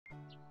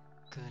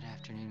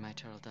afternoon, my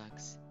turtle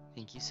ducks.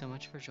 Thank you so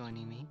much for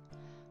joining me.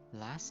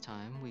 Last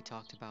time we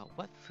talked about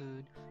what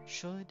food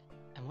should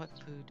and what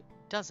food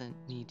doesn't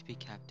need to be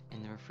kept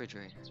in the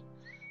refrigerator.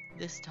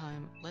 This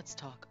time, let's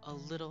talk a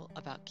little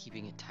about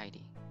keeping it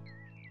tidy.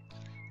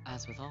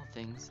 As with all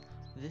things,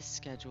 this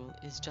schedule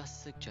is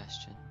just a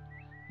suggestion.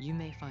 You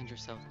may find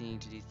yourself needing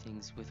to do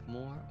things with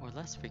more or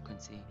less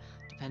frequency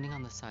depending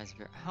on the size of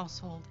your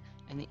household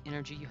and the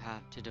energy you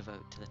have to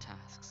devote to the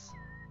tasks.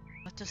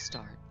 But to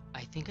start,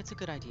 I think it's a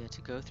good idea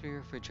to go through your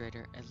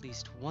refrigerator at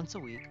least once a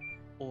week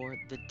or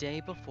the day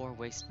before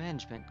waste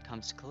management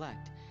comes to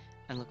collect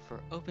and look for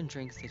open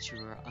drinks that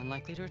you are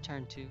unlikely to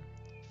return to,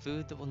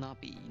 food that will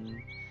not be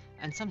eaten,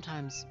 and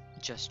sometimes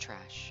just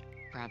trash.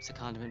 Perhaps a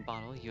condiment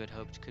bottle you had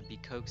hoped could be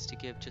coaxed to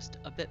give just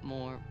a bit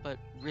more, but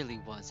really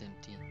was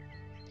empty.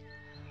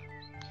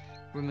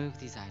 Remove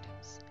these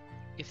items.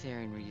 If they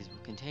are in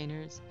reusable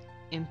containers,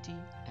 empty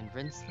and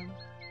rinse them.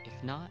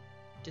 If not,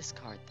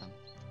 discard them.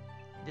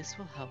 This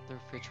will help the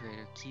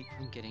refrigerator keep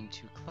from getting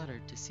too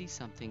cluttered to see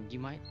something you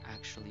might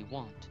actually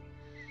want.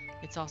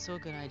 It's also a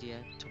good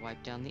idea to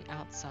wipe down the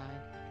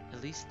outside,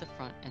 at least the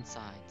front and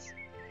sides.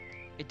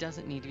 It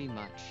doesn't need to be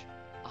much.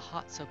 A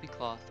hot soapy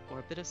cloth or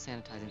a bit of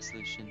sanitizing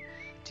solution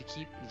to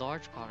keep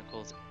large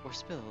particles or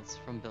spills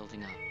from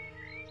building up.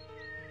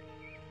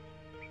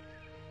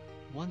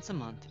 Once a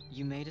month,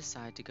 you may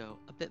decide to go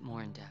a bit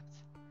more in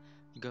depth.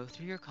 Go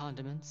through your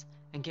condiments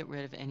and get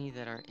rid of any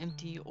that are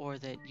empty or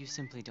that you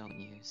simply don't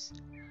use.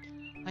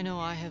 I know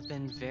I have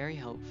been very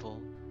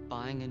hopeful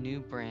buying a new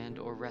brand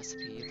or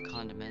recipe of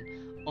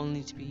condiment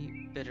only to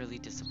be bitterly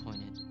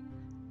disappointed.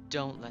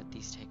 Don't let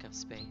these take up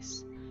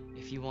space.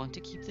 If you want to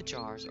keep the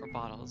jars or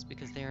bottles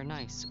because they are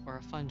nice or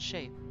a fun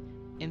shape,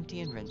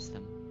 empty and rinse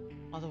them.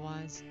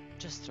 Otherwise,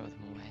 just throw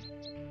them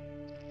away.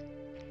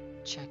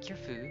 Check your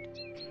food.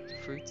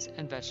 Fruits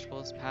and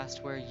vegetables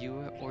past where you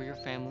or your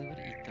family would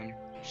eat them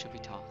should be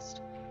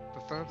tossed,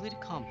 preferably to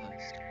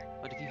compost,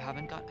 but if you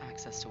haven't got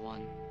access to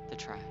one, the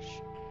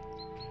trash.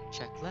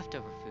 Check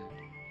leftover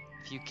food.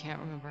 If you can't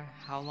remember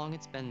how long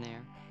it's been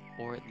there,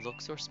 or it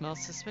looks or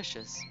smells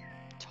suspicious,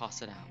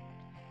 toss it out.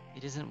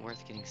 It isn't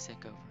worth getting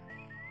sick over.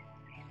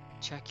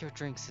 Check your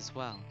drinks as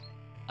well.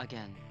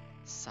 Again,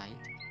 sight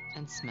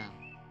and smell.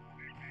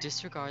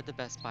 Disregard the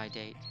best by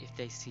date if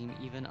they seem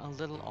even a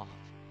little off.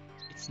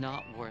 It's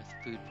not worth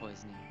food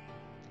poisoning.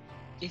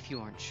 If you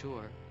aren't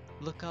sure,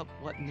 look up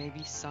what may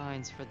be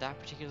signs for that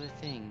particular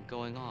thing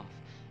going off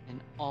and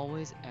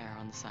always err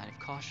on the side of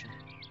caution.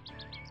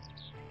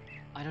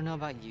 I don't know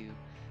about you,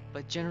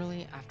 but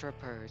generally after a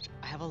purge,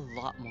 I have a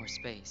lot more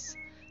space,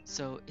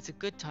 so it's a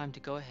good time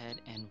to go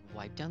ahead and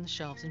wipe down the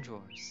shelves and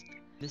drawers.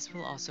 This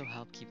will also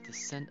help keep the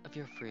scent of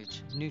your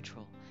fridge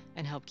neutral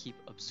and help keep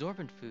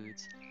absorbent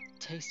foods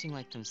tasting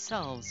like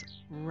themselves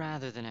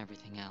rather than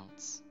everything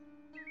else.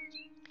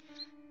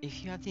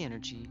 If you have the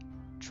energy,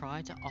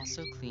 try to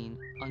also clean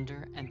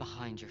under and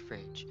behind your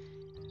fridge.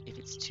 If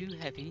it's too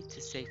heavy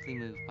to safely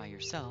move by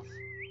yourself,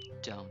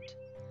 don't.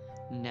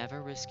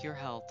 Never risk your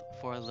health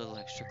for a little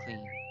extra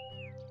clean.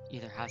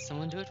 Either have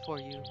someone do it for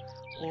you,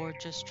 or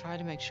just try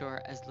to make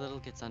sure as little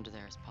gets under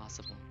there as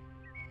possible.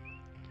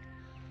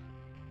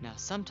 Now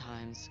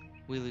sometimes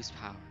we lose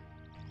power.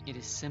 It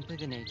is simply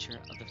the nature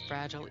of the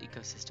fragile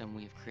ecosystem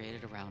we have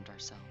created around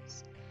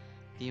ourselves.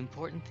 The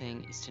important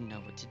thing is to know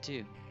what to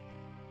do.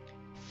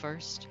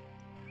 First,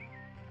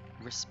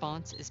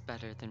 response is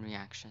better than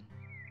reaction,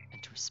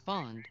 and to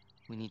respond,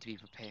 we need to be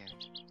prepared.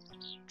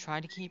 Try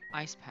to keep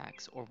ice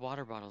packs or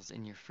water bottles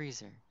in your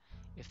freezer.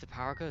 If the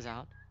power goes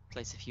out,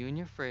 place a few in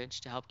your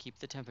fridge to help keep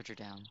the temperature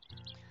down.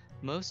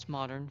 Most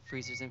modern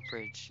freezers and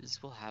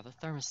fridges will have a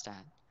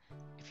thermostat.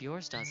 If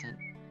yours doesn't,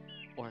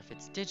 or if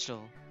it's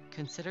digital,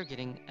 consider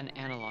getting an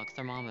analog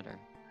thermometer.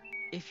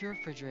 If your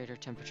refrigerator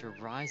temperature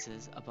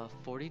rises above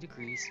 40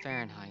 degrees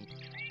Fahrenheit,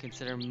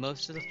 consider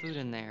most of the food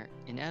in there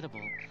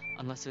inedible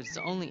unless it is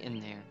only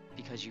in there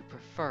because you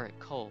prefer it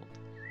cold,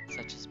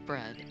 such as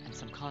bread and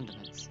some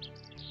condiments.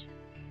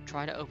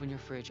 Try to open your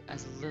fridge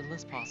as little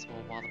as possible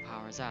while the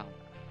power is out.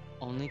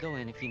 Only go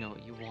in if you know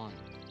what you want.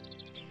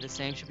 The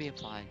same should be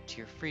applied to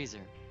your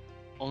freezer.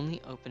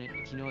 Only open it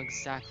if you know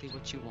exactly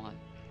what you want.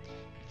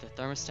 If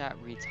the thermostat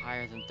reads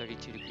higher than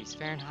 32 degrees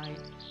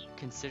Fahrenheit,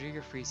 consider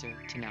your freezer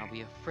to now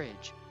be a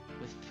fridge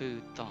with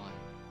food thawing.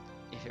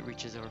 If it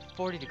reaches over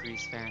 40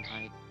 degrees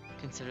Fahrenheit,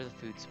 consider the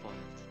food spoiled.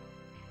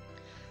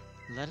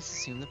 Let us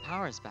assume the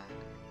power is back,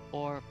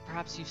 or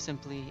perhaps you've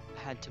simply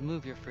had to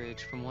move your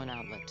fridge from one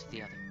outlet to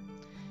the other.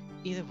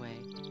 Either way,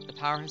 the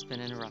power has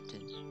been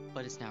interrupted,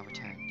 but is now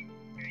returned.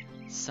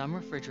 Some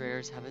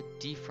refrigerators have a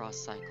defrost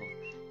cycle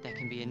that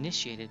can be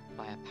initiated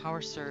by a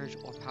power surge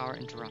or power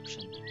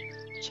interruption.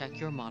 Check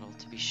your model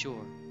to be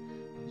sure.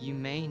 You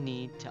may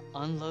need to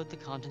unload the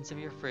contents of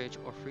your fridge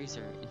or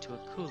freezer into a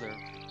cooler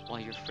while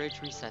your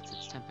fridge resets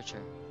its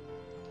temperature.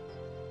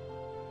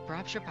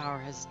 Perhaps your power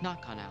has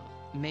not gone out.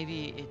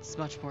 Maybe it's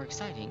much more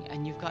exciting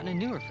and you've gotten a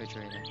new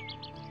refrigerator.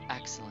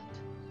 Excellent.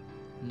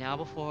 Now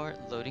before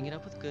loading it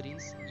up with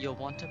goodies, you'll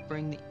want to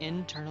bring the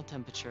internal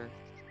temperature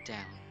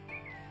down.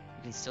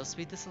 You can still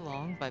speed this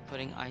along by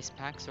putting ice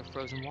packs or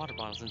frozen water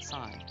bottles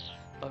inside,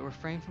 but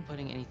refrain from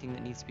putting anything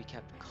that needs to be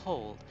kept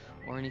cold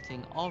or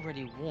anything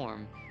already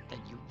warm that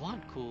you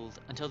want cooled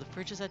until the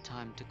fridge has had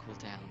time to cool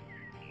down.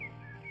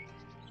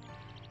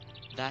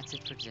 That's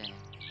it for today.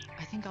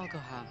 I think I'll go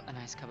have a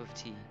nice cup of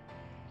tea.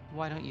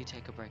 Why don't you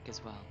take a break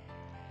as well?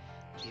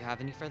 If you have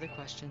any further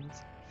questions,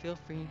 feel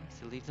free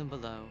to leave them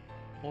below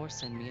or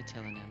send me a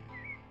telegram.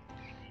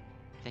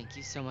 Thank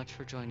you so much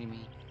for joining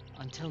me.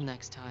 Until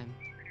next time,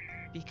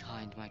 be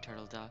kind, my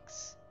turtle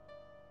ducks,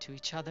 to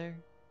each other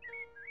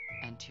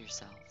and to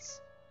yourselves.